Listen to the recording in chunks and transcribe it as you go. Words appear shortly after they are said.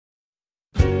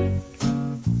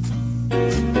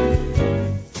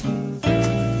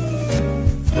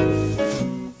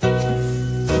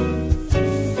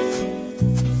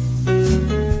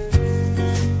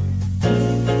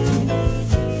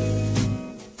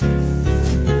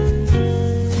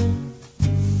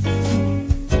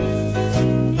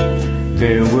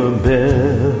were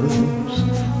bells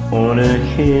on a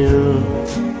hill,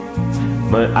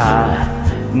 but I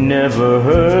never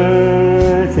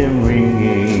heard them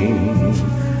ringing.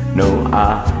 No,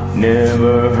 I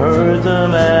never heard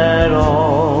them at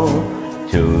all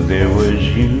till there was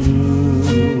you.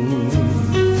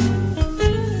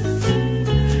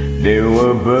 There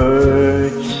were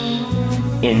birds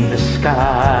in the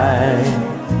sky,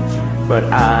 but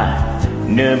I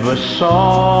never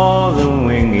saw them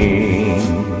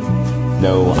winging.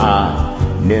 No, I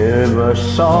never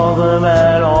saw them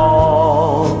at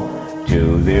all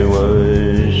till there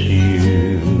was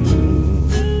you.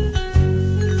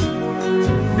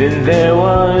 Then there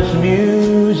was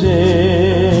music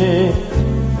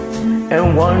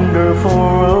and wonderful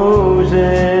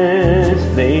roses,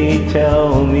 they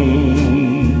tell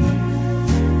me,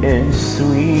 and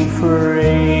sweet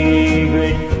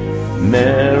fragrant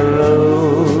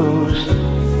mellows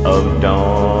of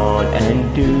dawn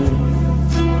and dew.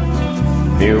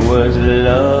 There was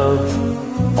love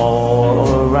all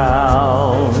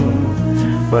around,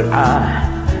 but I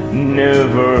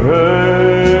never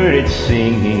heard it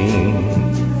singing.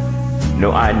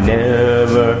 No, I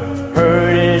never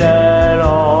heard it at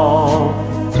all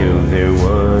till there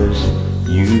was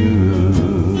you.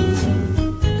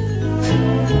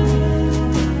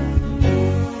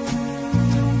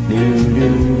 Do do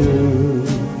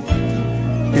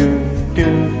do do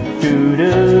do do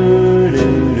do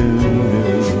do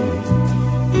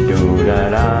do da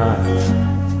da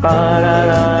ba da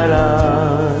da da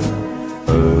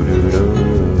oh do do.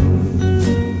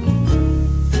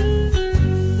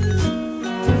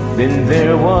 Then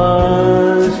there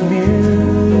was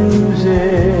music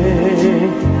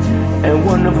and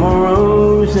wonderful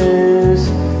roses,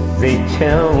 they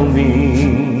tell me,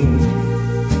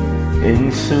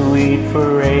 in sweet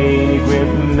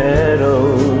fragrant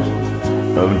meadows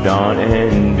of dawn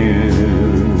and dew.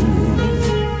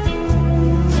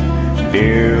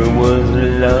 There was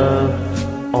love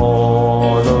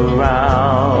all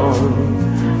around,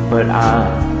 but I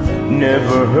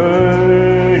never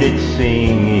heard it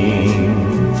singing.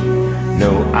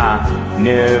 No, I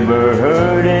never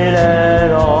heard it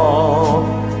at all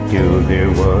till there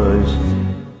was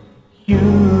you.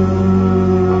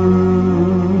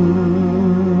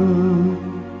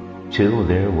 Till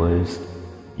there